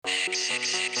Yeah,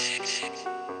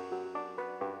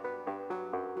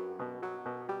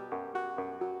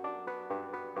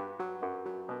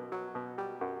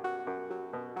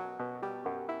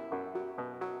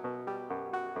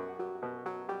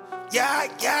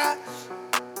 yeah,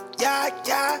 yeah,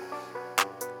 yeah,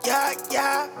 yeah,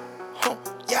 yeah,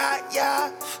 yeah,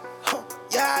 yeah,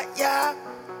 yeah, yeah,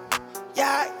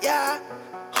 yeah, yeah,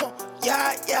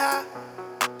 yeah, yeah,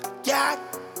 yeah,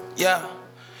 yeah.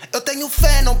 Eu tenho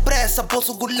fé, não pressa,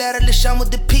 bolso galera, lhe chamo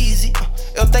de Peasy.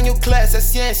 Eu tenho classe, é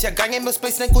ciência, ganhei meu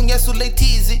space, nem conheço Late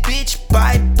Easy. Bitch,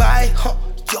 bye, bye,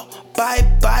 yo, bye,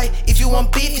 bye. If you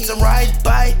want beef, it's a ride,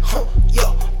 bye,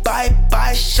 yo, bye,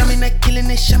 bye. Chame na killing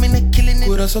it, chame na killing it.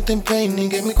 Coração tem pain,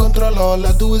 ninguém me controla, all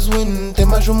I do is win. Tem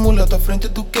mais mula, tô à frente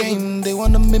do game. They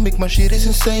wanna mimic, my shit is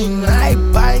insane. Bye,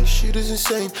 bye. Shit is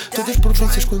insane. Todas as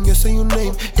províncias conhecem o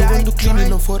name. Eu ando clean e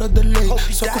não fora da lei.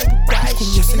 Só que os populares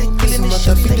conhecem o name.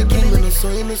 Mata a vida crime, eu não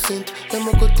sou inocente.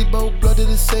 Lembra que eu tiba o blood é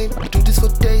the same. Do this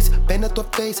for days, bem na tua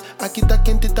face. Aqui tá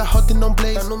quente, tá hot e não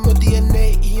blaze. Tá no meu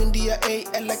DNA e um dia, ei.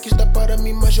 Ela quis dar para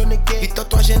mim, mas eu neguei. E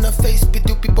tatuagem na face,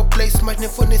 pediu people place. Mas nem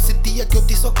foi nesse dia que eu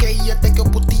disse ok. E até que eu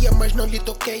podia, mas não lhe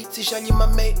toquei. Se já lhe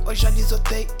mamei, ou já lhe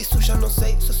zotei. Isso já não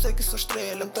sei, só sei que sou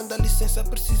estrela. Então dá licença,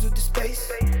 preciso de space.